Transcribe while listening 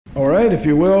All right, if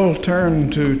you will,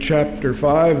 turn to chapter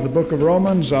 5 of the book of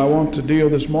Romans. I want to deal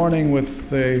this morning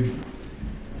with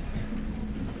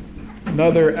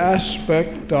another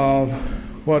aspect of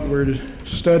what we're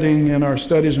studying in our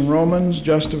studies in Romans,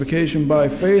 justification by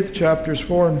faith, chapters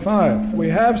 4 and 5. We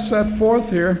have set forth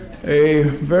here a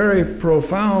very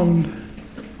profound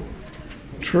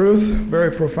truth,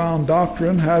 very profound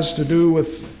doctrine, has to do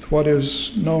with what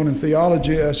is known in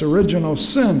theology as original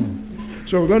sin.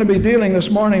 So we're going to be dealing this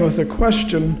morning with the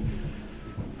question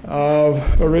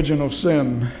of original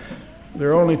sin. There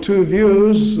are only two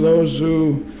views: those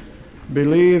who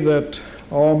believe that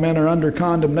all men are under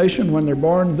condemnation when they're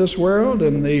born in this world,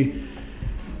 and the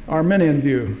Arminian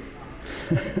view.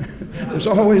 There's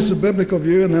always the biblical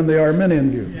view and then the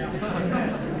Arminian view.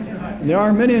 And the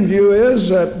Arminian view is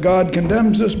that God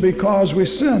condemns us because we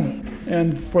sin,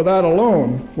 and for that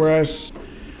alone, whereas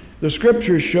the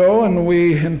Scriptures show, and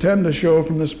we intend to show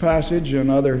from this passage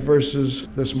and other verses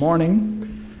this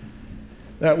morning,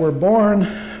 that we're born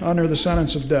under the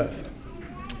sentence of death.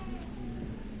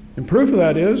 And proof of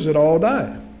that is that all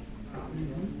die,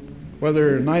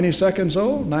 whether 90 seconds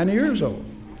old, 90 years old.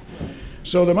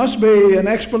 So there must be an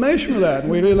explanation for that.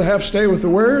 We either have to stay with the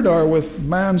Word or with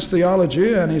man's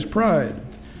theology and his pride.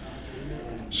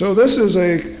 So this is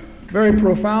a very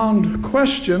profound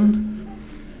question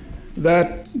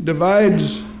that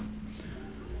divides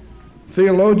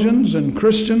theologians and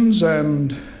Christians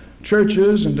and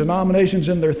churches and denominations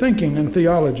in their thinking, in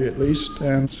theology at least,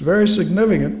 and it's very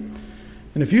significant.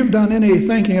 And if you've done any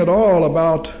thinking at all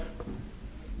about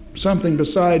something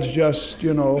besides just,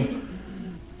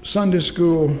 Sunday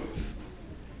school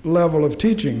level of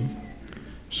teaching,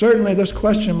 certainly this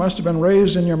question must have been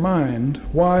raised in your mind.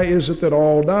 Why is it that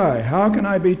all die? How can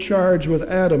I be charged with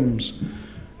Adam's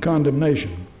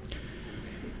condemnation?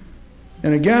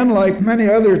 And again, like many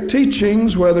other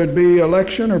teachings, whether it be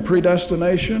election or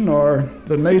predestination or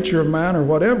the nature of man or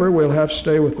whatever, we'll have to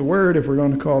stay with the Word if we're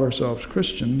going to call ourselves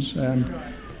Christians. And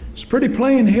it's pretty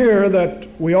plain here that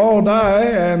we all die,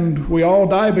 and we all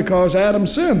die because Adam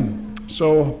sinned.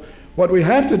 So what we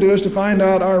have to do is to find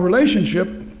out our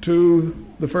relationship to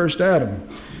the first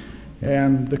Adam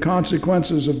and the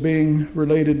consequences of being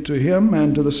related to him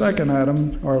and to the second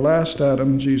Adam, our last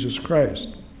Adam, Jesus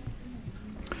Christ.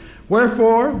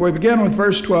 Wherefore, we begin with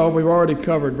verse 12. We've already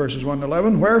covered verses 1 to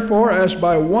 11. Wherefore, as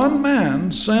by one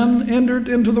man sin entered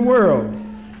into the world,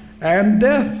 and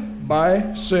death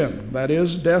by sin. That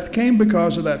is, death came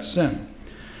because of that sin.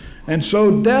 And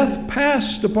so death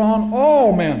passed upon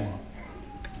all men,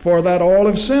 for that all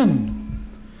have sinned.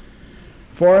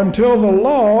 For until the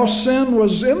law, sin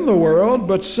was in the world,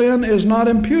 but sin is not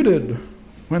imputed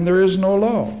when there is no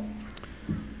law.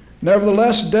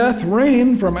 Nevertheless, death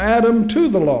reigned from Adam to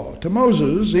the law, to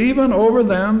Moses, even over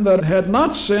them that had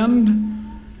not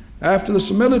sinned after the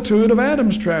similitude of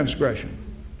Adam's transgression,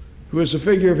 who is the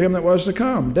figure of him that was to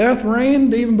come. Death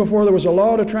reigned even before there was a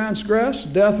law to transgress.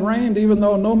 Death reigned even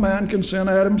though no man can sin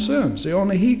Adam's sins. See,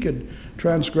 only he could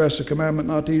transgress the commandment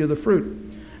not to eat of the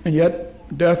fruit. And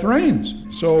yet, death reigns.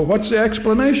 So what's the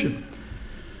explanation?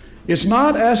 It's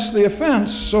not as the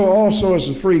offense, so also is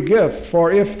the free gift.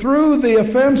 For if through the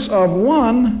offense of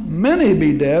one many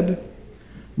be dead,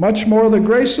 much more the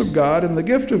grace of God and the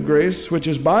gift of grace, which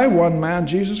is by one man,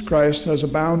 Jesus Christ, has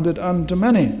abounded unto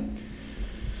many.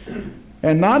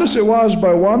 And not as it was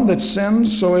by one that sinned,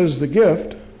 so is the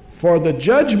gift. For the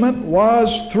judgment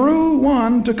was through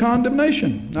one to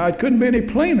condemnation. Now it couldn't be any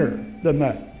plainer than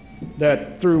that.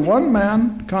 That through one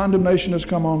man, condemnation has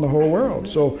come on the whole world.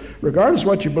 So regardless of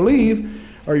what you believe,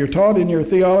 or you're taught in your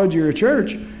theology or your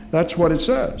church, that's what it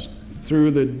says.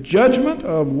 Through the judgment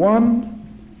of one,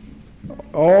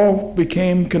 all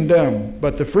became condemned.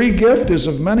 But the free gift is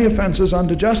of many offenses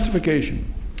unto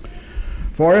justification.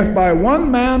 For if by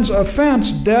one man's offense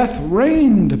death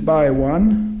reigned by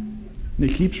one, and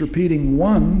he keeps repeating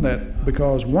one, that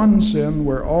because one sin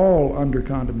we're all under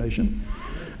condemnation,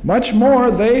 much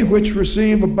more they which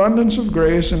receive abundance of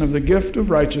grace and of the gift of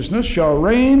righteousness shall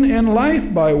reign in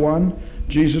life by one,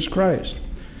 Jesus Christ.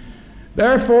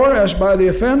 Therefore, as by the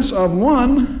offense of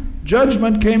one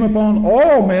judgment came upon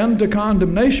all men to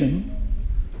condemnation,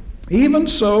 even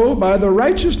so by the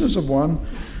righteousness of one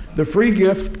the free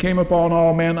gift came upon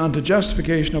all men unto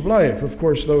justification of life. Of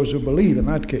course, those who believe in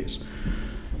that case,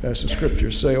 as the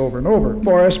Scriptures say over and over.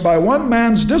 For as by one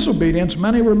man's disobedience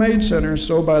many were made sinners,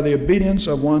 so by the obedience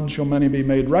of one shall many be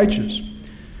made righteous.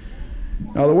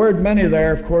 Now the word many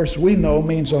there, of course, we know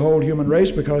means the whole human race,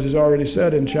 because he's already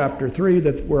said in chapter 3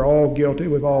 that we're all guilty,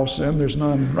 we've all sinned, there's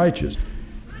none righteous.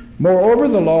 Moreover,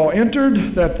 the law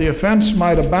entered that the offense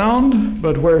might abound,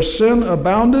 but where sin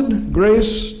abounded,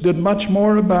 grace did much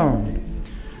more abound.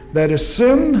 That as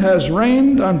sin has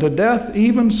reigned unto death,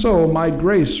 even so might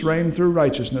grace reign through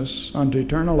righteousness unto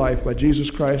eternal life by Jesus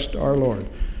Christ our Lord.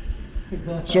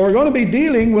 So we're going to be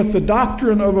dealing with the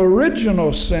doctrine of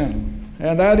original sin.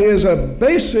 And that is a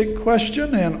basic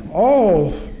question in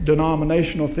all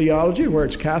denominational theology, where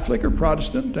it's Catholic or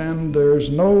Protestant, and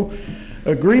there's no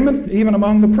agreement even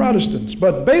among the Protestants.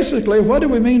 But basically, what do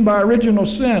we mean by original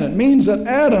sin? It means that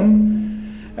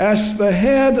Adam, as the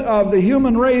head of the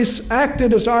human race,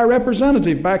 acted as our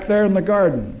representative back there in the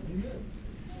garden.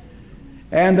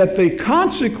 And that the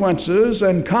consequences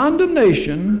and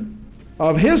condemnation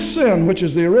of his sin, which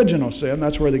is the original sin,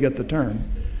 that's where they get the term,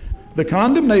 the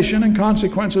condemnation and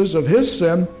consequences of his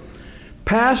sin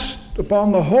passed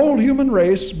upon the whole human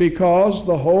race, because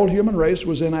the whole human race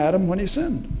was in Adam when he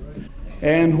sinned.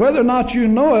 And whether or not you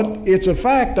know it, it's a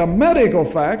fact, a medical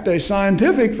fact, a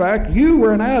scientific fact. You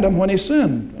were in Adam when he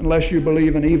sinned. Unless you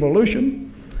believe in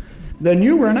evolution, then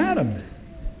you were in Adam.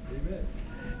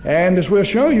 And as we'll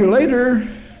show you later,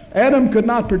 Adam could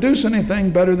not produce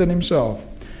anything better than himself.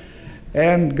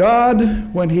 And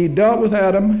God, when he dealt with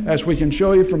Adam, as we can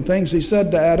show you from things he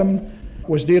said to Adam,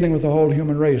 was dealing with the whole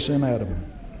human race in Adam.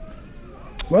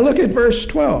 Well, look at verse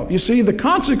 12. You see, the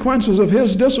consequences of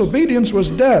his disobedience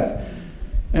was death.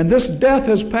 And this death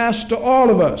has passed to all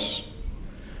of us.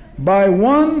 By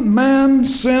one man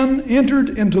sin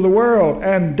entered into the world,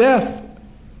 and death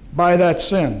by that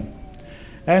sin.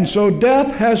 And so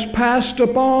death has passed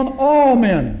upon all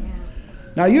men.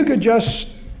 Now you could just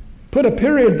put a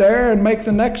period there and make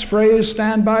the next phrase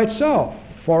stand by itself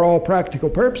for all practical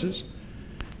purposes.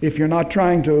 If you're not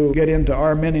trying to get into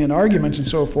Arminian arguments and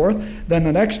so forth, then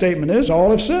the next statement is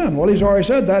all have sinned. Well, he's already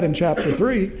said that in chapter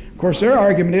 3. Of course, their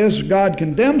argument is God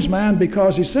condemns man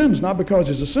because he sins, not because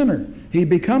he's a sinner. He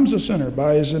becomes a sinner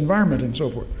by his environment and so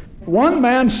forth. One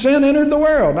man's sin entered the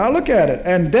world. Now look at it.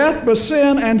 And death was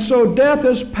sin, and so death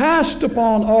is passed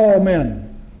upon all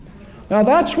men. Now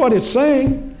that's what it's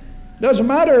saying. Doesn't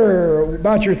matter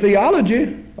about your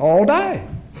theology, all die.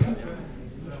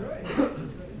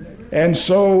 And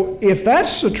so if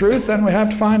that's the truth, then we have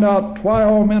to find out why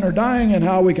all men are dying and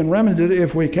how we can remedy it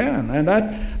if we can. And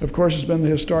that, of course, has been the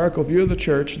historical view of the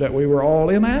church, that we were all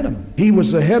in Adam. He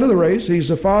was the head of the race. He's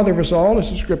the father of us all, as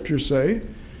the scriptures say.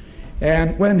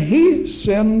 And when he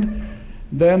sinned,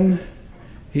 then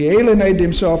he alienated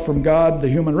himself from God. The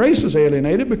human race is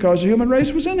alienated because the human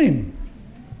race was in him.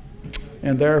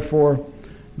 And therefore,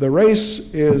 the race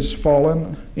is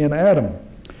fallen in Adam.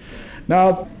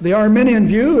 Now, the Arminian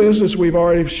view is, as we've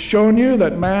already shown you,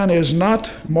 that man is not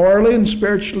morally and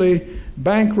spiritually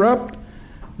bankrupt,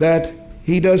 that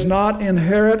he does not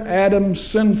inherit Adam's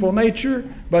sinful nature,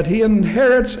 but he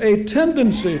inherits a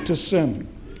tendency to sin,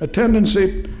 a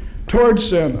tendency towards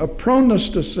sin, a proneness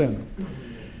to sin.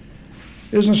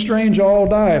 Isn't it strange all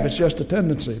die if it's just a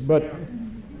tendency? But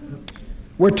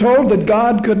we're told that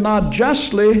God could not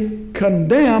justly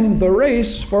condemn the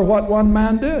race for what one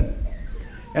man did.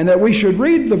 And that we should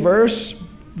read the verse,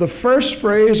 the first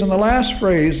phrase and the last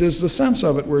phrase is the sense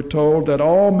of it. We're told that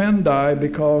all men die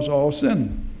because all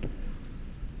sin.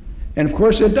 And of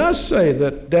course it does say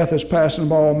that death has passed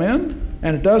upon all men,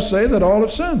 and it does say that all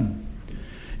have sinned.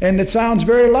 And it sounds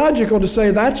very logical to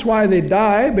say that's why they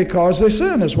die, because they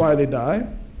sin is why they die.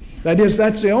 That is,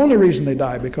 that's the only reason they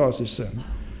die, because they sin.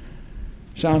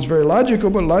 Sounds very logical,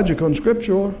 but logical and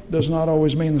scriptural does not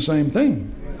always mean the same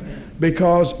thing.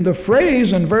 Because the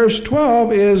phrase in verse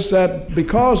 12 is that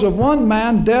because of one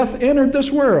man, death entered this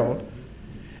world.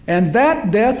 And that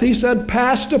death, he said,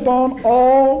 passed upon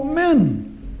all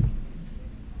men.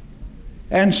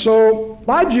 And so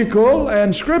logical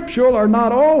and scriptural are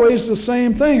not always the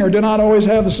same thing, or do not always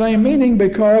have the same meaning,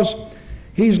 because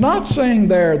he's not saying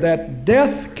there that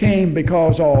death came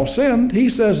because all sinned. He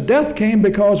says death came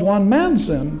because one man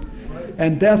sinned.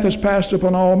 And death has passed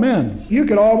upon all men. You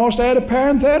could almost add it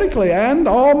parenthetically, and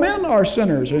all men are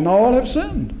sinners, and all have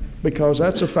sinned, because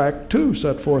that's a fact too,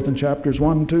 set forth in chapters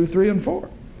 1, 2, 3, and 4.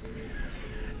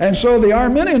 And so the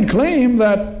Arminian claim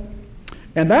that,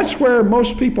 and that's where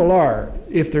most people are,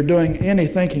 if they're doing any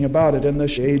thinking about it in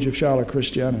this age of shallow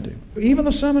Christianity. Even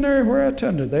the seminary where I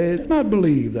attended, they did not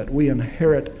believe that we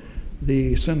inherit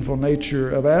the sinful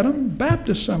nature of Adam.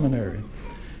 Baptist seminary.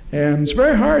 And it's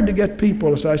very hard to get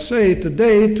people, as I say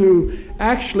today, to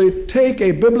actually take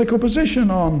a biblical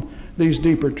position on these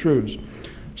deeper truths.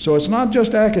 So it's not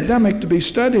just academic to be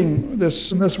studying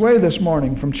this in this way this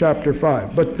morning from chapter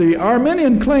 5. But the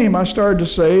Arminian claim, I started to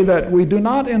say, that we do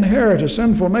not inherit a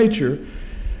sinful nature,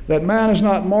 that man is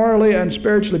not morally and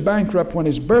spiritually bankrupt when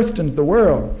he's birthed into the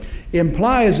world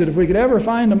implies that if we could ever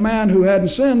find a man who hadn't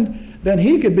sinned, then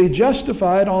he could be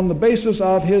justified on the basis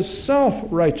of his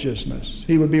self-righteousness.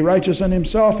 He would be righteous in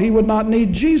himself. He would not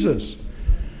need Jesus.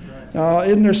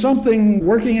 Isn't there something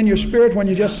working in your spirit when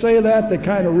you just say that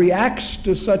kind of reacts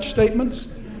to such statements?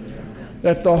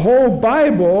 That the whole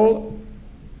Bible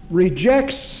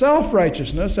rejects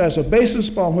self-righteousness as a basis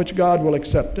upon which God will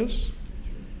accept us.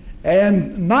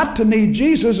 And not to need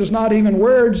Jesus is not even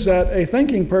words that a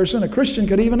thinking person, a Christian,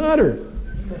 could even utter.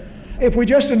 If we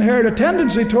just inherit a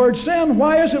tendency towards sin,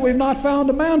 why is it we've not found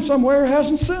a man somewhere who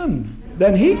hasn't sinned?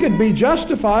 Then he could be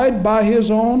justified by his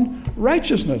own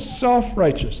righteousness,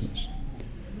 self-righteousness.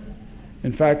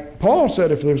 In fact, Paul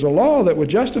said if there's a law that would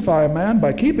justify a man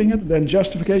by keeping it, then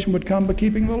justification would come by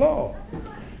keeping the law.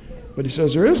 But he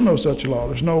says there is no such law.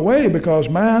 There's no way, because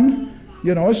man,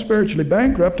 is spiritually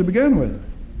bankrupt to begin with.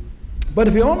 But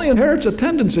if he only inherits a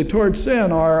tendency towards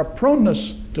sin or a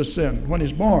proneness to sin when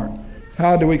he's born,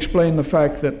 how do we explain the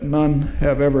fact that none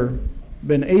have ever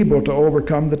been able to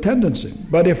overcome the tendency?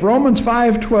 But if Romans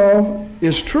 5:12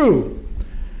 is true,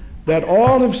 that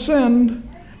all have sinned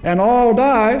and all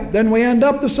die, then we end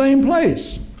up the same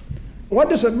place. What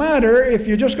does it matter if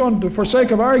you're just going to, for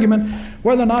sake of argument,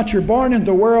 whether or not you're born into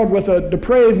the world with a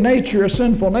depraved nature, a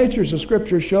sinful nature, as the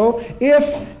Scriptures show,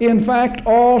 if, in fact,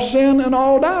 all sin and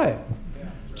all die?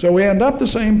 So we end up the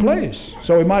same place.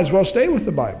 So we might as well stay with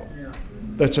the Bible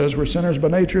that says we're sinners by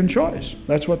nature and choice.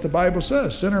 That's what the Bible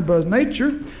says, sinner by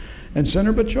nature and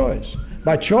sinner by choice.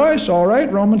 By choice, all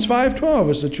right, Romans 5:12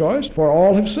 is the choice, for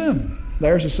all have sinned.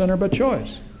 There's a sinner by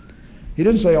choice. He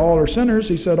didn't say all are sinners,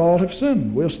 he said all have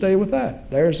sinned. We'll stay with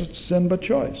that. There's a sin by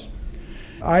choice.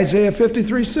 Isaiah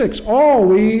 53:6, all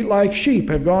we like sheep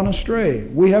have gone astray.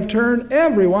 We have turned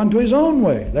everyone to his own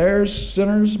way. There's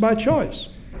sinners by choice.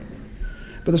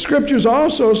 But the Scriptures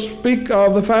also speak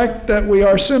of the fact that we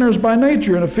are sinners by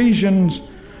nature. In Ephesians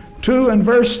 2 and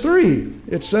verse 3,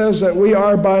 it says that we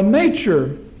are by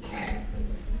nature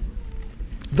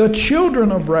the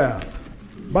children of wrath.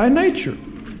 By nature.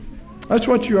 That's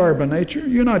what you are by nature.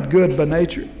 You're not good by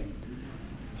nature.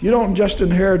 You don't just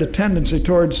inherit a tendency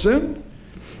towards sin.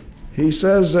 He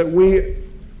says that we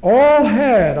all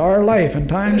had our life in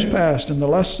times past in the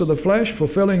lusts of the flesh,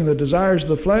 fulfilling the desires of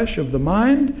the flesh, of the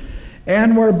mind,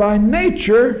 and were by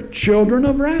nature children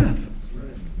of wrath.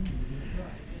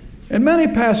 And many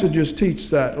passages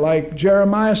teach that, like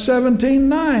Jeremiah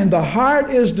 17:9, the heart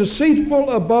is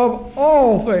deceitful above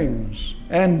all things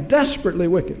and desperately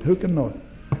wicked. Who can know it?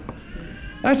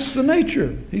 That's the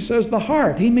nature. He says the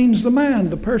heart. He means the man,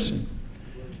 the person.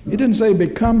 He didn't say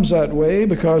becomes that way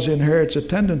because he inherits a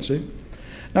tendency.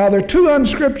 Now, there are two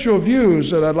unscriptural views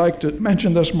that I'd like to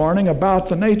mention this morning about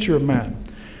the nature of man.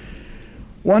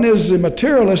 One is the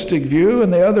materialistic view,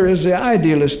 and the other is the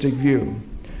idealistic view.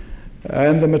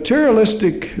 And the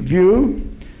materialistic view,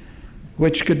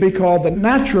 which could be called the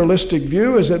naturalistic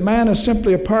view, is that man is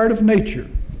simply a part of nature.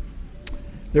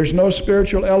 There's no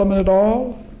spiritual element at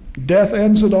all. Death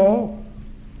ends it all.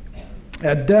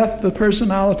 At death, the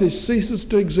personality ceases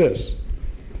to exist.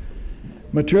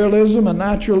 Materialism and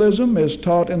naturalism is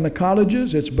taught in the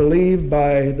colleges. It's believed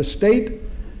by the state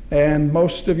and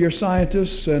most of your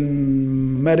scientists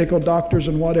and medical doctors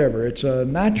and whatever. It's a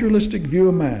naturalistic view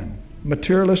of man.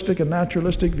 Materialistic and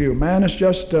naturalistic view. Man is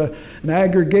just an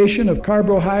aggregation of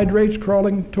carbohydrates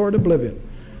crawling toward oblivion.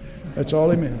 That's all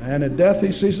he meant. And at death,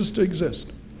 he ceases to exist.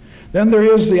 Then there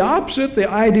is the opposite, the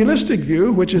idealistic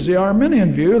view, which is the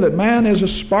Arminian view, that man is a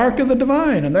spark of the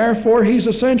divine, and therefore he's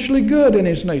essentially good in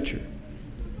his nature.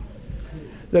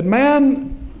 That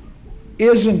man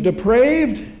isn't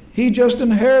depraved, he just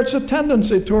inherits a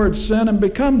tendency towards sin and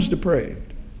becomes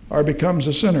depraved, or becomes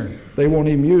a sinner. They won't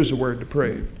even use the word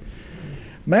depraved.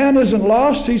 Man isn't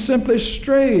lost, he simply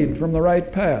strayed from the right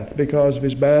path because of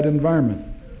his bad environment.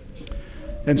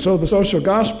 And so the social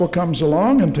gospel comes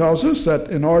along and tells us that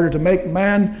in order to make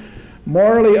man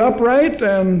morally upright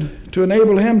and to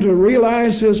enable him to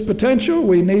realize his potential,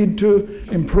 we need to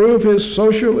improve his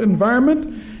social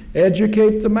environment,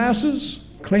 educate the masses,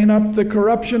 clean up the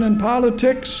corruption in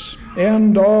politics,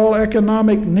 end all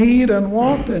economic need and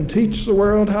want, and teach the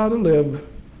world how to live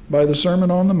by the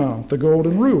Sermon on the Mount, the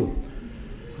Golden Rule.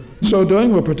 So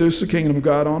doing will produce the kingdom of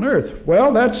God on earth.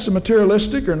 Well, that's the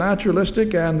materialistic or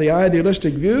naturalistic and the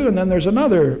idealistic view, and then there's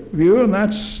another view, and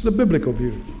that's the biblical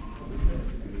view,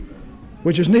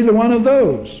 which is neither one of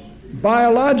those.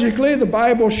 Biologically, the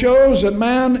Bible shows that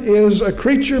man is a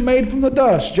creature made from the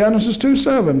dust. Genesis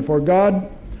 2:7, for God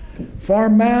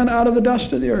formed man out of the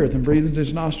dust of the earth and breathed into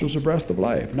his nostrils the breath of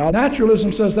life. Now,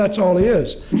 naturalism says that's all he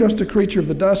is. Just a creature of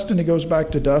the dust, and he goes back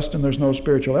to dust, and there's no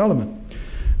spiritual element.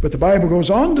 But the Bible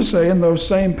goes on to say in those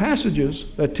same passages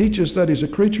that teach us that he's a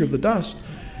creature of the dust,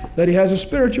 that he has a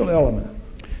spiritual element.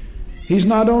 He's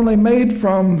not only made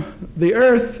from the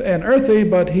earth and earthy,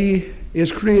 but he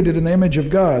is created in the image of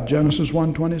God. Genesis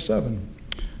 1:27.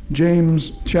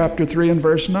 James chapter 3 and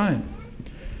verse 9.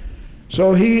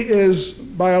 So he is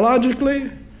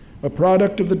biologically a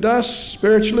product of the dust.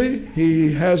 Spiritually,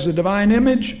 he has a divine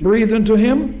image breathed into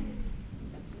him.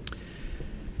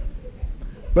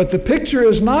 But the picture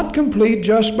is not complete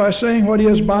just by saying what he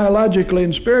is biologically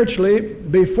and spiritually.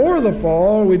 Before the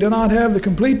fall, we do not have the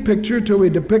complete picture till we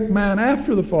depict man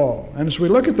after the fall. And as we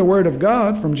look at the Word of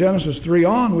God from Genesis 3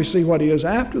 on, we see what he is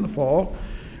after the fall.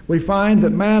 We find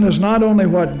that man is not only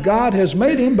what God has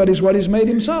made him, but he's what he's made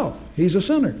himself. He's a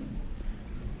sinner.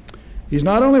 He's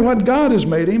not only what God has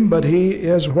made him, but he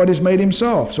is what he's made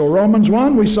himself. So Romans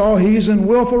 1, we saw he's in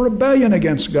willful rebellion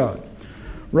against God.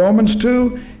 Romans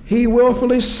 2, he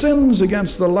willfully sins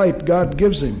against the light God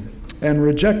gives him and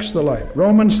rejects the light.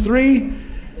 Romans 3,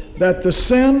 that the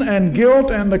sin and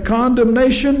guilt and the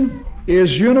condemnation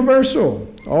is universal.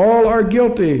 All are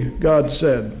guilty, God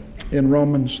said in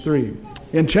Romans 3.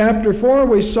 In chapter 4,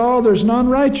 we saw there's none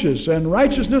righteous, and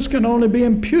righteousness can only be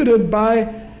imputed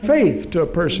by faith to a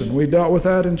person. We dealt with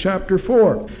that in chapter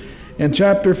 4. In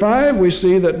chapter 5, we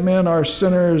see that men are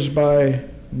sinners by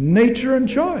nature and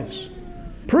choice.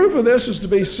 Proof of this is to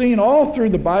be seen all through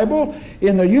the Bible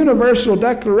in the universal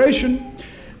declaration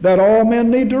that all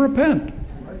men need to repent.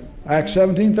 Acts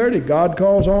 17:30, God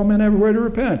calls all men everywhere to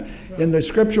repent. In the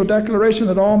scriptural declaration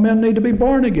that all men need to be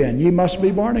born again. Ye must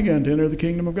be born again to enter the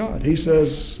kingdom of God. He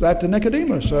says that to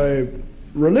Nicodemus, a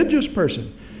religious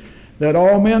person, that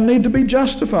all men need to be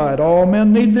justified. All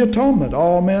men need the atonement.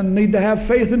 All men need to have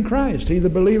faith in Christ. He that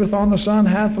believeth on the Son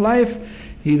hath life.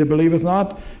 He that believeth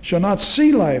not shall not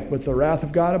see life, but the wrath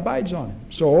of God abides on him.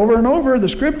 So over and over, the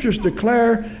Scriptures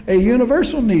declare a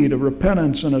universal need of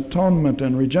repentance and atonement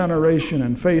and regeneration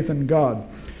and faith in God.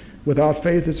 Without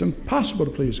faith, it's impossible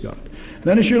to please God.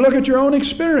 Then as you look at your own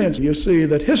experience, you see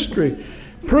that history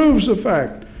proves the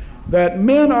fact that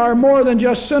men are more than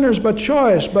just sinners by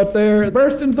choice, but they're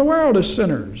birthed into the world as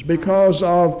sinners because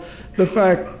of the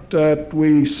fact that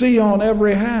we see on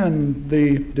every hand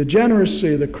the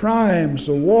degeneracy, the crimes,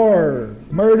 the war,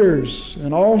 murders,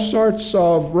 and all sorts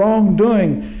of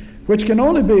wrongdoing, which can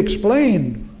only be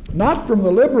explained not from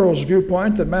the liberals'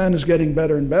 viewpoint that man is getting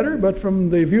better and better, but from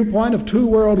the viewpoint of 2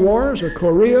 world wars, a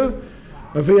Korea,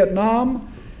 a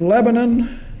Vietnam,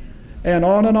 Lebanon, and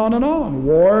on and on and on.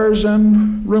 Wars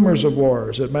and rumors of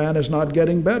wars, that man is not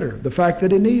getting better. The fact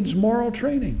that he needs moral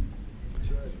training.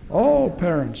 All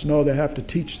parents know they have to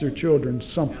teach their children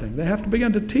something. They have to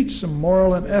begin to teach some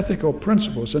moral and ethical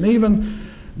principles. And even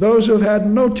those who have had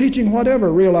no teaching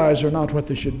whatever realize they're not what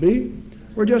they should be.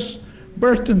 We're just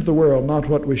birthed into the world, not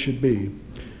what we should be.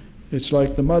 It's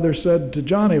like the mother said to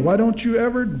Johnny, why don't you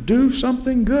ever do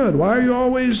something good? Why are you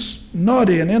always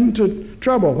naughty and into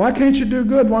trouble? Why can't you do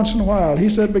good once in a while? He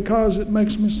said, because it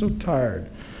makes me so tired.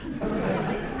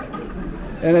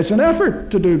 And it's an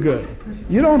effort to do good.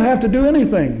 You don't have to do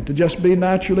anything to just be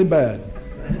naturally bad.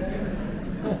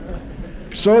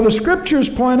 So the Scriptures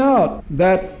point out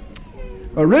that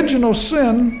original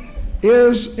sin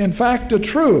is in fact a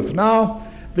truth. Now,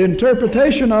 the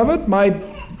interpretation of it might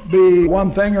be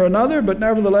one thing or another, but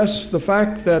nevertheless the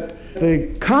fact that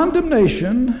the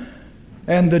condemnation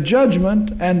and the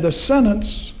judgment and the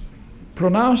sentence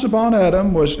pronounced upon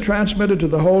Adam was transmitted to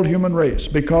the whole human race,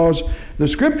 because the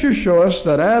Scriptures show us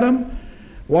that Adam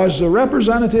was the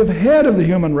representative head of the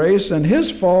human race, and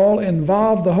his fall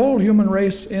involved the whole human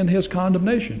race in his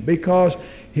condemnation, because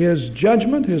his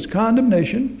judgment, his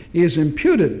condemnation, is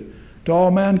imputed to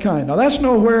all mankind. Now that's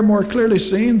nowhere more clearly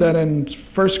seen than in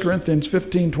 1 Corinthians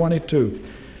 15:22.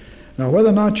 Now whether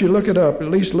or not you look it up, at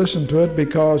least listen to it,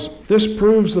 because this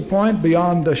proves the point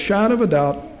beyond a shadow of a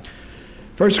doubt.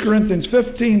 1 Corinthians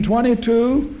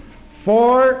 15:22,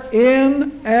 for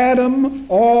in Adam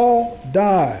all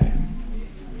die.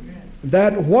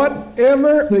 That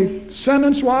whatever the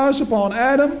sentence was upon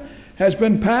Adam has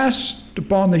been passed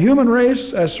upon the human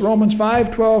race, as Romans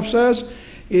 5:12 says,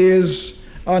 is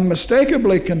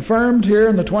unmistakably confirmed here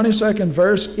in the 22nd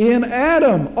verse. In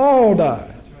Adam all die.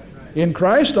 In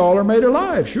Christ all are made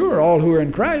alive. Sure, all who are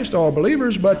in Christ, all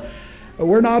believers, but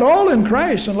we're not all in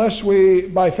Christ unless we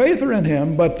by faith are in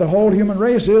Him, but the whole human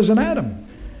race is in Adam.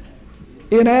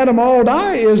 In Adam all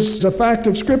die is a fact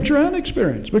of Scripture and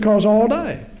experience, because all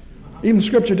die. Even the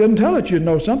Scripture didn't tell it, you'd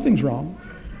know something's wrong.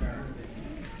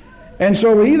 And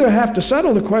so we either have to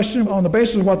settle the question on the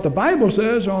basis of what the Bible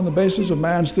says or on the basis of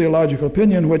man's theological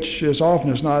opinion, which as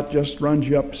often as not just runs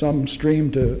you up some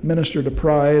stream to minister to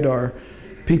pride or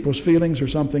people's feelings or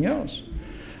something else.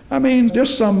 I mean,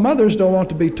 just some mothers don't want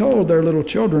to be told their little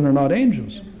children are not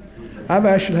angels. I've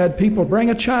actually had people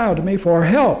bring a child to me for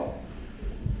help,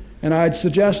 and I'd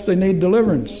suggest they need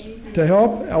deliverance to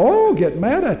help. Oh, get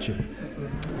mad at you.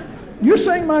 You're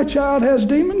saying my child has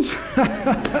demons?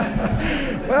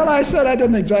 Well, I said I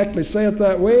didn't exactly say it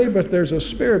that way, but there's a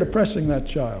spirit oppressing that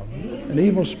child, an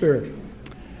evil spirit.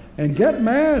 And get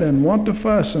mad and want to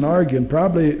fuss and argue and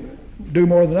probably do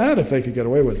more than that if they could get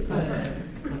away with it.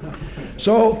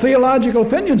 So theological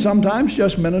opinion sometimes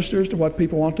just ministers to what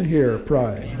people want to hear,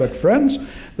 pride. But friends,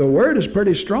 the Word is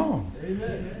pretty strong.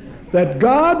 That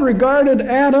God regarded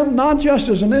Adam not just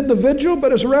as an individual,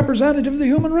 but as a representative of the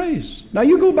human race. Now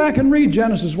you go back and read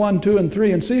Genesis 1, 2, and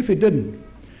 3 and see if he didn't.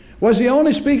 Was he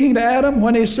only speaking to Adam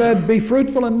when he said, be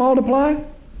fruitful and multiply?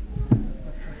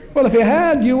 Well, if he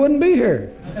had, you wouldn't be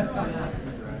here.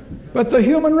 But the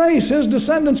human race, his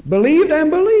descendants, believed and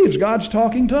believes God's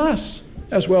talking to us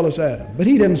as well as Adam. But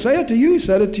he didn't say it to you, he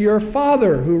said it to your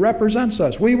Father who represents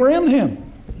us. We were in him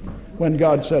when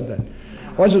God said that.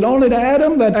 Was it only to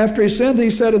Adam that after he sinned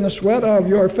he said, in the sweat of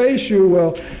your face you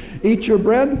will eat your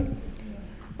bread?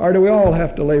 Or do we all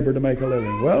have to labor to make a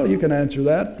living? Well, you can answer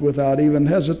that without even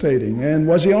hesitating. And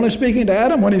was he only speaking to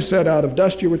Adam when he said, out of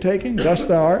dust you were taken, dust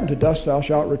thou art, and to dust thou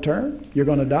shalt return? You're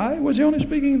going to die? Was he only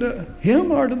speaking to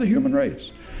him or to the human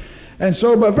race? And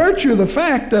so by virtue of the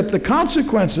fact that the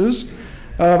consequences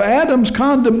of Adam's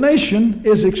condemnation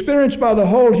is experienced by the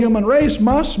whole human race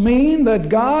must mean that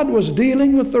God was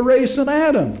dealing with the race in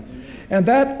Adam. And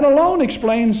that alone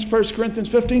explains 1 Corinthians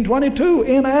 15:22.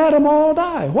 In Adam all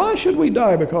die. Why should we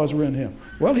die because we're in him?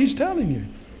 Well, he's telling you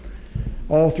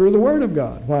all through the Word of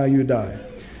God why you die.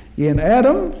 In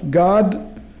Adam,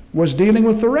 God was dealing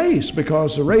with the race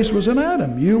because the race was in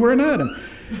Adam. You were in Adam.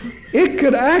 It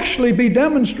could actually be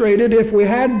demonstrated if we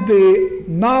had the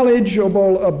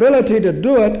knowledgeable ability to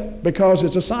do it, because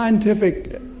it's a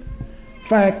scientific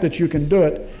fact that you can do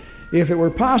it. If it were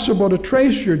possible to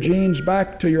trace your genes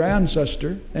back to your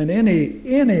ancestor, and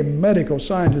any medical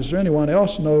scientist or anyone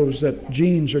else knows that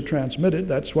genes are transmitted.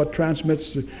 That's what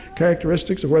transmits the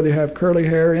characteristics of whether you have curly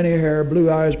hair, any hair,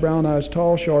 blue eyes, brown eyes,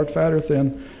 tall, short, fat, or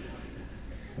thin,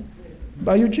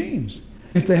 by your genes.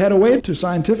 If they had a way to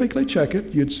scientifically check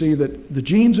it, you'd see that the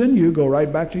genes in you go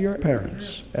right back to your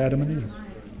parents, Adam and Eve.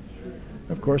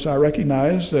 Of course, I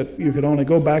recognize that you could only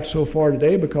go back so far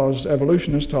today because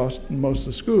evolution is taught in most of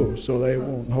the schools, so they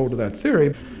won't hold to that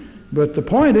theory. But the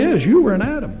point is, you were in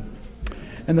Adam.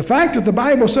 And the fact that the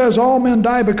Bible says all men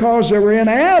die because they were in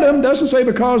Adam doesn't say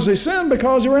because they sinned,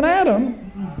 because they were in Adam.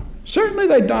 Certainly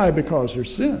they die because of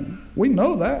sin. We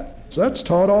know that. So that's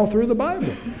taught all through the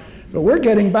Bible. But we're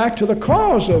getting back to the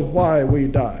cause of why we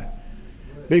die.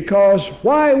 Because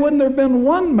why wouldn't there have been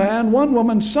one man, one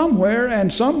woman somewhere,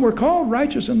 and some were called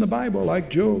righteous in the Bible, like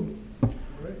Job.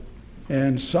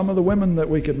 And some of the women that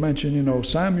we could mention,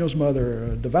 Samuel's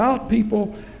mother, devout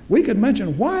people, we could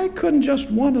mention, why couldn't just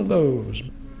one of those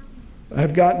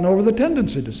have gotten over the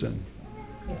tendency to sin?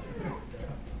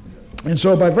 And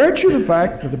so by virtue of the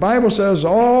fact that the Bible says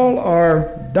all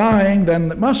are dying,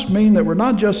 then it must mean that we're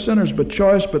not just sinners by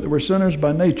choice, but that we're sinners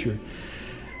by nature.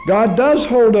 God does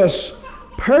hold us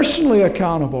personally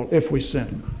accountable if we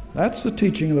sin. That's the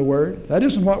teaching of the Word. That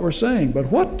isn't what we're saying. But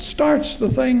what starts the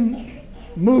thing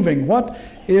moving? What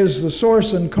is the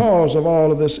source and cause of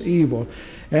all of this evil?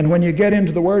 And when you get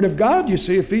into the Word of God, you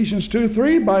see Ephesians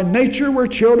 2:3, by nature we're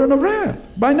children of wrath.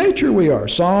 By nature we are.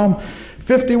 Psalm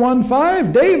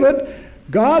 51:5, David,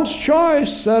 God's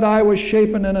choice, said, I was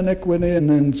shapen in iniquity, and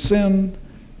in sin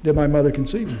did my mother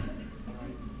conceive me.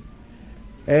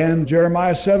 And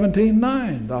Jeremiah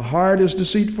 17:9, the heart is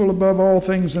deceitful above all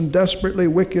things and desperately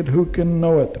wicked, who can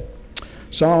know it?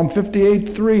 Psalm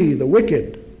 58:3, the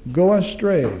wicked go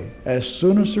astray as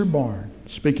soon as they're born,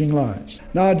 speaking lies.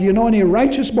 Now, do you know any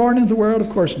righteous born into the world? Of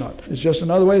course not. It's just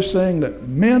another way of saying that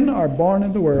men are born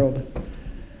into the world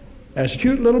as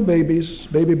cute little babies,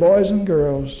 baby boys and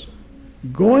girls,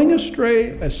 going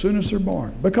astray as soon as they're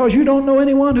born. Because you don't know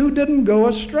anyone who didn't go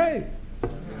astray.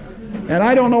 And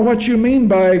I don't know what you mean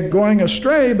by going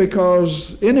astray,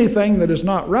 because anything that is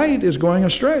not right is going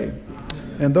astray.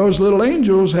 And those little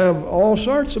angels have all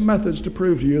sorts of methods to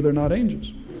prove to you they're not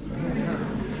angels.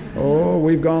 Oh,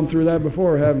 we've gone through that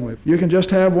before, haven't we? You can just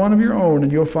have one of your own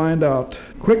and you'll find out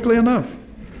quickly enough.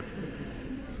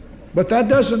 But that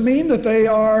doesn't mean that they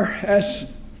are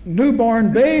as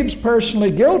newborn babes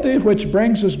personally guilty, which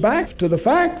brings us back to the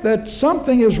fact that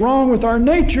something is wrong with our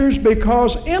natures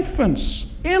because infants,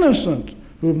 innocent,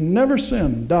 who've never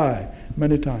sinned, die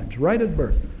many times, right at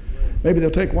birth. Maybe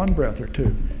they'll take one breath or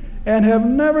two, and have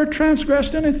never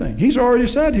transgressed anything. He's already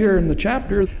said here in the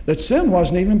chapter that sin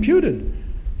wasn't even imputed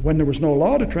when there was no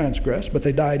law to transgress, but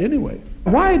they died anyway.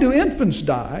 Why do infants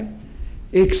die?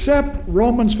 Except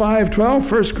Romans 5:12,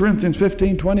 1 Corinthians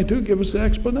 15:22 give us the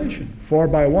explanation. For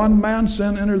by one man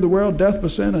sin entered the world, death by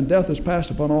sin, and death is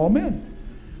passed upon all men,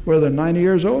 whether 90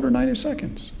 years old or 90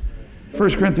 seconds.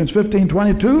 1 Corinthians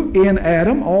 15:22, in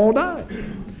Adam all died.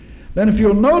 Then if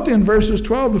you'll note in verses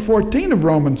 12 to 14 of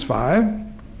Romans 5,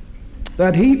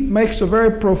 that he makes a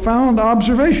very profound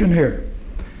observation here.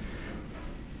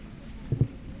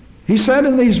 He said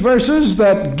in these verses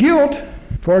that guilt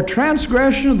for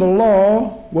transgression of the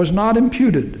law was not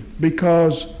imputed,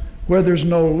 because where there's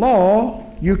no law,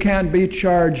 you can't be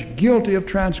charged guilty of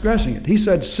transgressing it. He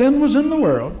said sin was in the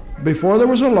world before there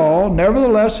was a law.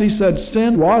 Nevertheless, he said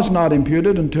sin was not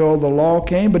imputed until the law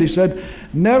came, but he said,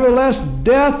 nevertheless,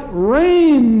 death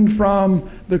reigned from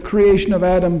the creation of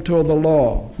Adam till the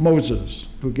law, Moses,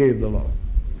 who gave the law.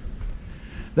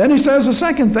 Then he says the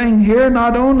second thing here,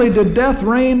 not only did death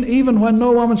reign even when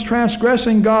no one was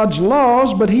transgressing God's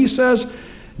laws, but he says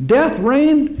death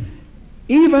reigned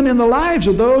even in the lives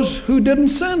of those who didn't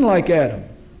sin like Adam.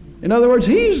 In other words,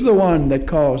 he's the one that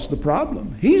caused the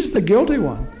problem. He's the guilty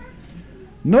one.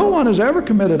 No one has ever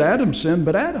committed Adam's sin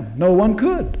but Adam. No one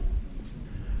could.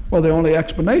 Well, the only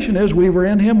explanation is we were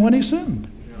in him when he sinned.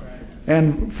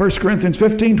 And 1 Corinthians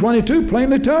 15:22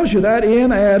 plainly tells you that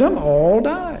in Adam all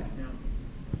die.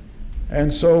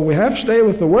 And so we have to stay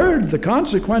with the Word. The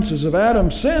consequences of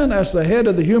Adam's sin as the head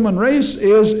of the human race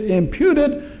is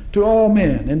imputed to all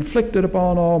men, inflicted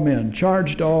upon all men,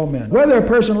 charged to all men. Whether a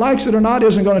person likes it or not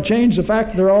isn't going to change the fact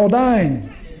that they're all dying.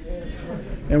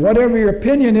 And whatever your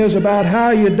opinion is about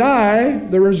how you die,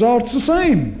 the result's the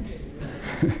same.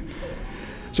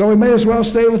 So we may as well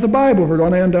stay with the Bible. We're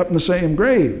going to end up in the same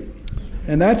grave.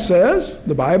 And that says,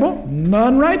 the Bible,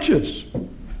 none righteous.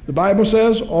 The Bible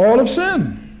says all have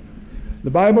sinned. The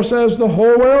Bible says the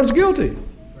whole world's guilty.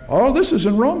 All this is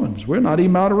in Romans. We're not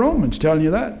even out of Romans telling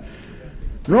you that.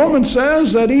 Romans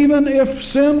says that even if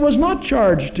sin was not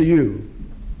charged to you,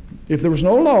 if there was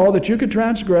no law that you could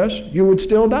transgress, you would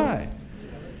still die.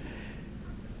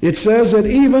 It says that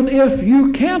even if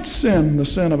you can't sin the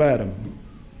sin of Adam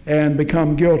and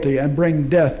become guilty and bring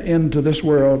death into this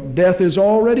world, death is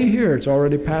already here. It's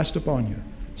already passed upon you.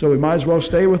 So we might as well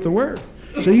stay with the Word.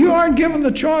 So you aren't given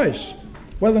the choice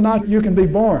whether or not you can be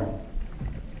born.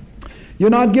 You're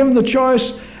not given the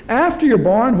choice after you're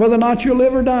born whether or not you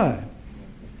live or die,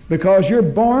 because you're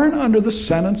born under the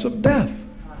sentence of death.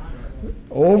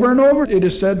 Over and over it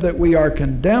is said that we are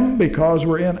condemned because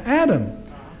we're in Adam.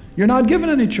 You're not given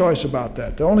any choice about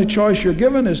that. The only choice you're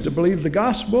given is to believe the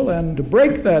gospel and to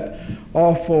break that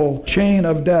awful chain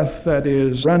of death that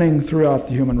is running throughout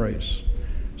the human race.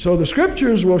 So the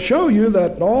Scriptures will show you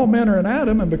that all men are in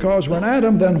Adam, and because we're in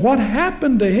Adam, then what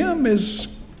happened to him is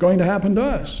going to happen to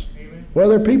us. Amen.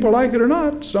 Whether people like it or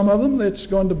not, some of them, it's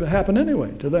going to happen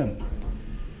anyway to them.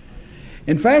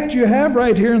 In fact, you have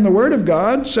right here in the Word of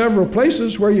God several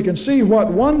places where you can see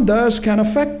what one does can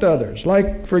affect others.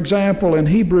 Like, for example, in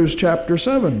Hebrews chapter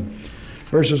 7,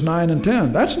 verses 9 and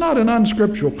 10. That's not an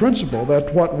unscriptural principle,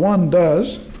 that what one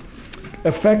does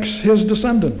affects his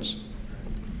descendants.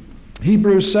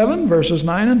 Hebrews 7, verses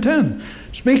 9 and 10.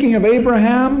 Speaking of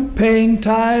Abraham paying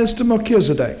tithes to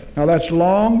Melchizedek. Now that's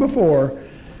long before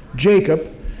Jacob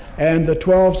and the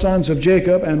 12 sons of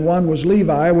Jacob, and one was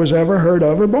Levi, was ever heard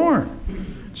of or born.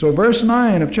 So verse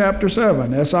 9 of chapter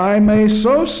 7, as I may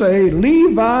so say,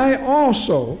 Levi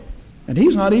also, and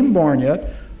he's not even born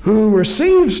yet, who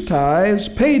receives tithes,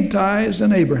 paid tithes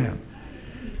in Abraham.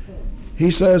 He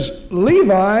says,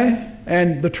 Levi,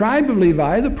 and the tribe of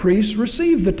Levi, the priests,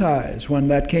 received the tithes when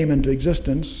that came into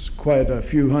existence quite a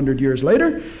few hundred years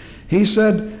later. He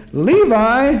said,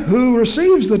 Levi, who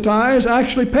receives the tithes,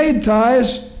 actually paid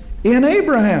tithes in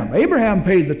Abraham. Abraham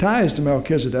paid the tithes to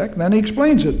Melchizedek. Then he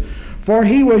explains it. For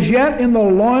he was yet in the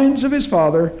loins of his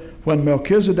father when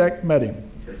Melchizedek met him.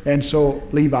 And so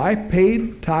Levi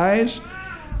paid tithes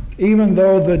even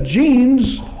though the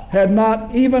genes had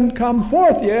not even come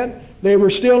forth yet. They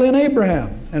were still in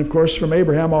Abraham. And of course from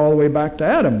Abraham all the way back to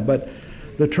Adam. But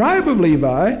the tribe of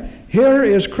Levi here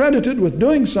is credited with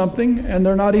doing something, and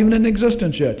they're not even in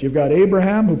existence yet. You've got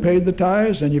Abraham who paid the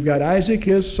tithes, and you've got Isaac,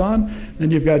 his son, then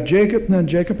you've got Jacob, and then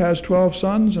Jacob has 12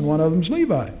 sons, and one of them's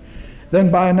Levi. Then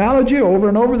by analogy, over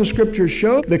and over the Scriptures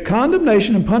show the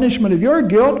condemnation and punishment of your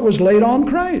guilt was laid on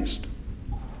Christ.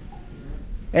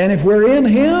 And if we're in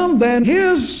Him, then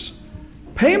His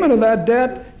payment of that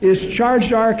debt is charged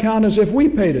to our account as if we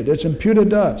paid it. It's imputed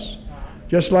to us.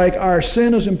 Just like our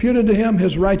sin is imputed to Him,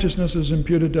 His righteousness is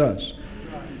imputed to us.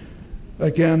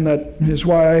 Again, that is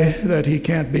why that He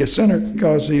can't be a sinner,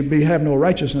 because He have no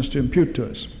righteousness to impute to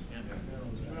us.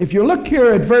 If you look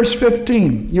here at verse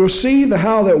 15, you'll see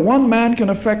how that one man can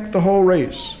affect the whole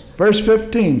race. Verse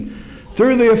 15,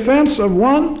 through the offense of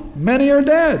one, many are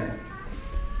dead.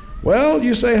 Well,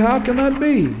 you say, how can that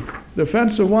be? The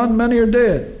offense of one, many are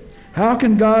dead. How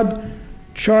can God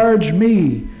charge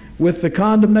me with the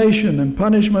condemnation and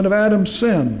punishment of Adam's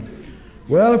sin?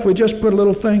 Well, if we just put a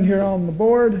little thing here on the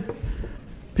board,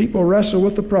 people wrestle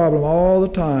with the problem all the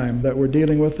time that we're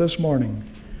dealing with this morning.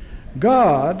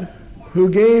 God, who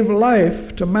gave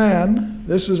life to man,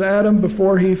 this is Adam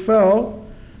before he fell,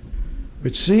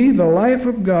 but see, the life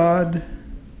of God,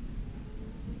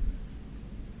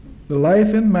 the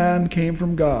life in man came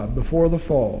from God before the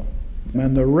fall.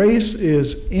 And the race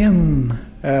is in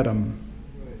Adam.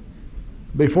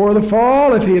 Before the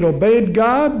fall, if he had obeyed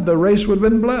God, the race would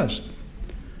have been blessed.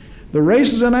 The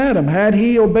race is in Adam. Had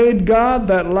he obeyed God,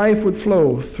 that life would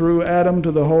flow through Adam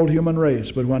to the whole human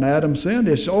race. But when Adam sinned,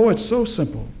 it's so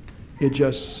simple. It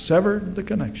just severed the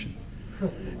connection.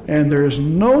 And there's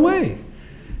no way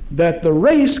that the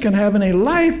race can have any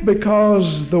life,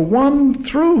 because the one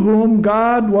through whom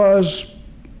God was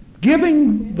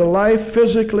giving the life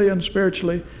physically and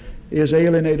spiritually is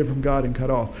alienated from God and cut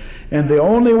off. And the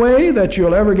only way that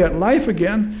you'll ever get life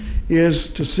again is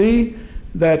to see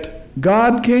that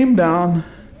God came down,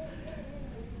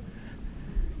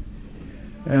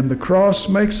 and the cross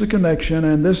makes the connection,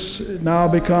 and this now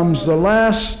becomes the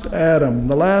last Adam,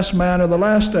 the last man or the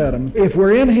last Adam. If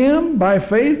we're in Him by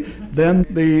faith, then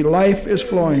the life is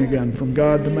flowing again from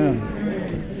God to man.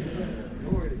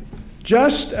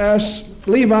 Just as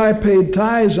Levi paid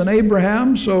tithes in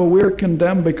Abraham, so we're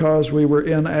condemned because we were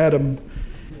in Adam.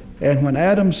 And when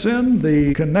Adam sinned,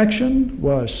 the connection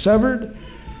was severed.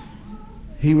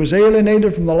 He was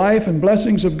alienated from the life and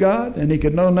blessings of God, and he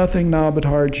could know nothing now but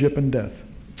hardship and death.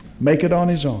 Make it on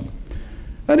his own.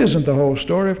 That isn't the whole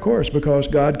story, of course, because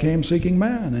God came seeking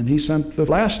man, and He sent the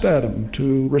last Adam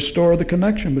to restore the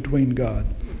connection between God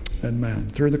and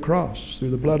man through the cross, through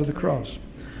the blood of the cross.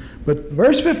 But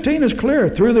verse 15 is clear.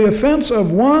 Through the offense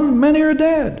of one, many are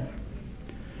dead.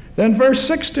 Then verse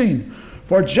 16,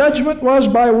 for judgment was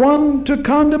by one to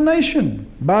condemnation.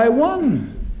 By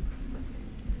one.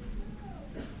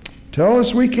 Tell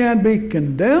us we can't be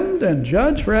condemned and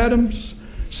judged for Adam's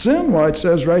sin. Well, it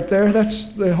says right there, that's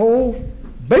the whole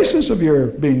basis of your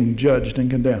being judged and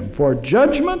condemned. For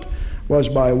judgment was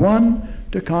by one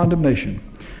to condemnation.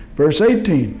 Verse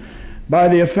 18, by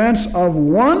the offense of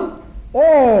one,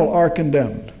 all are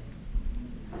condemned.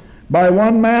 By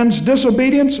one man's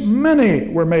disobedience, many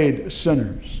were made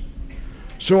sinners.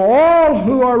 So all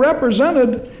who are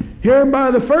represented here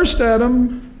by the first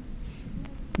Adam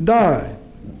die.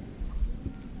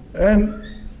 And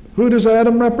who does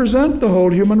Adam represent? The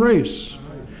whole human race.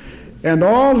 And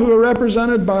all who are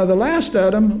represented by the last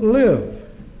Adam live.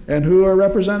 And who are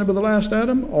represented by the last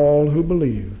Adam? All who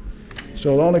believe.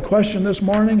 So the only question this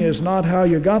morning is not how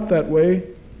you got that way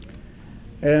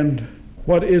and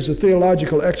what is the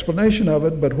theological explanation of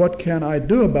it, but what can I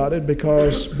do about it,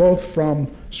 because both from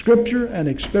Scripture and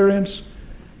experience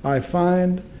I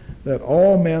find that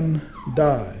all men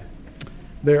die.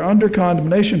 They're under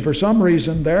condemnation for some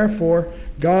reason, therefore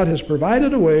God has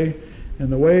provided a way,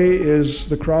 and the way is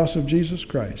the cross of Jesus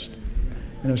Christ.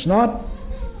 And it's not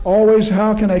always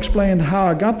how can I explain how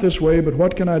I got this way, but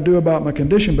what can I do about my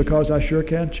condition, because I sure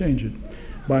can't change it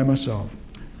by myself.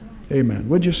 Amen.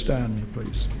 Would you stand,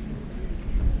 please?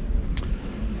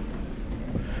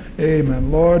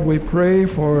 Amen. Lord, we pray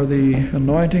for the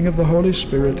anointing of the Holy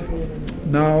Spirit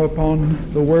now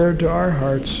upon the Word to our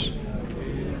hearts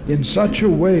in such a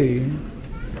way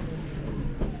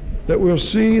that we'll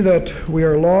see that we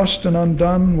are lost and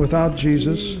undone without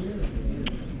Jesus,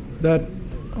 that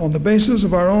on the basis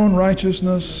of our own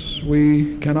righteousness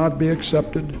we cannot be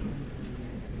accepted,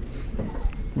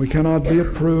 we cannot be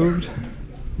approved,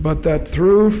 but that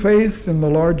through faith in the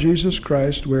Lord Jesus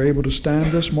Christ we're able to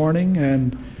stand this morning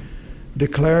and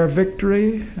declare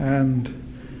victory and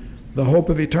the hope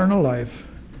of eternal life,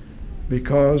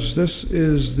 because this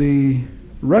is the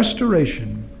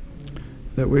restoration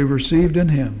that we received in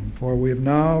Him, for we have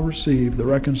now received the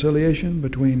reconciliation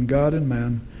between God and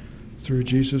man through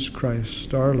Jesus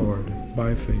Christ our Lord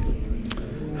by faith.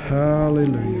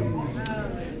 Hallelujah.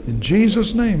 In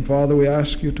Jesus' name, Father, we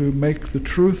ask you to make the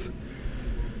truth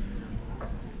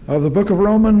of the book of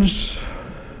Romans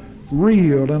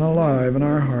real and alive in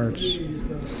our hearts.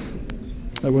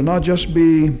 That we'll not just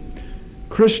be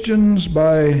Christians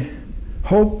by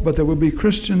hope, but that we'll be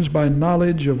Christians by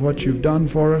knowledge of what you've done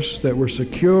for us, that we're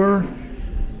secure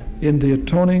in the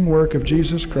atoning work of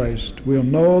Jesus Christ. We'll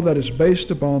know that it's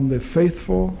based upon the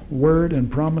faithful word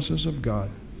and promises of God.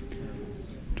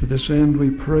 To this end we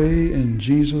pray in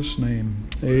Jesus' name.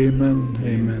 Amen.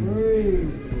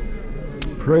 Amen.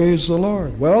 Praise the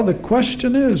Lord. Well, the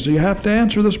question is, you have to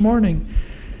answer this morning,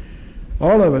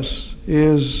 all of us,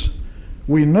 is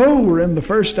we know we're in the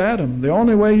first Adam. The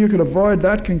only way you could avoid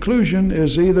that conclusion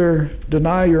is either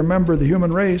deny you're a member of the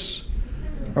human race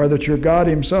or that you're God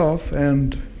himself,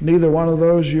 and neither one of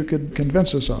those you could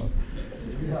convince us of.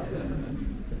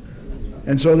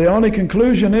 And so the only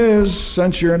conclusion is,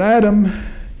 since you're in Adam,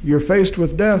 you're faced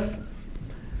with death,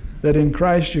 that in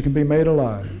Christ you can be made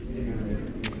alive.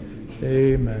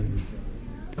 Amen.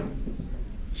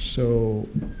 So,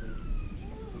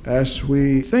 as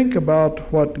we think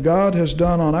about what God has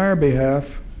done on our behalf,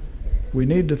 we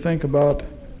need to think about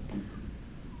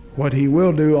what He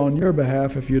will do on your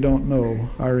behalf if you don't know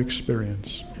our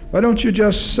experience. Why don't you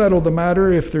just settle the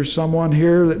matter if there's someone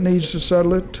here that needs to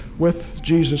settle it with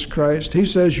Jesus Christ? He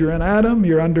says you're in Adam,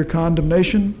 you're under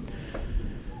condemnation.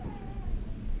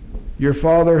 Your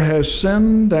father has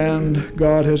sinned and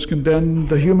God has condemned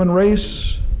the human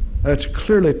race. That's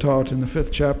clearly taught in the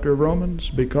 5th chapter of Romans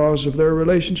because of their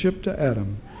relationship to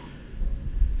Adam.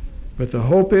 But the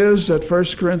hope is that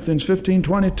 1 Corinthians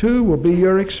 15:22 will be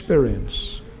your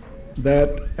experience.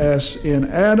 That as in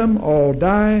Adam all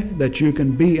die, that you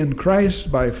can be in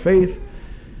Christ by faith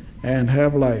and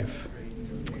have life.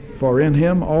 For in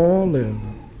Him all live.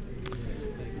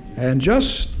 And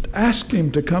just ask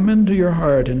Him to come into your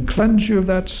heart and cleanse you of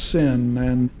that sin,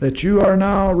 and that you are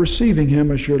now receiving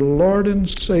Him as your Lord and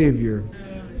Savior,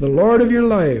 the Lord of your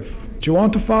life. That you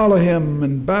want to follow Him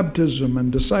in baptism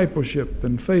and discipleship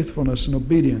and faithfulness and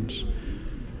obedience.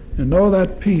 And know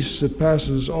that peace that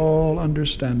passes all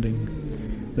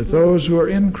understanding that those who are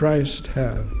in Christ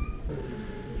have.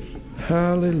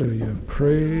 Hallelujah.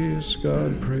 Praise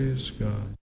God, praise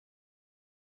God.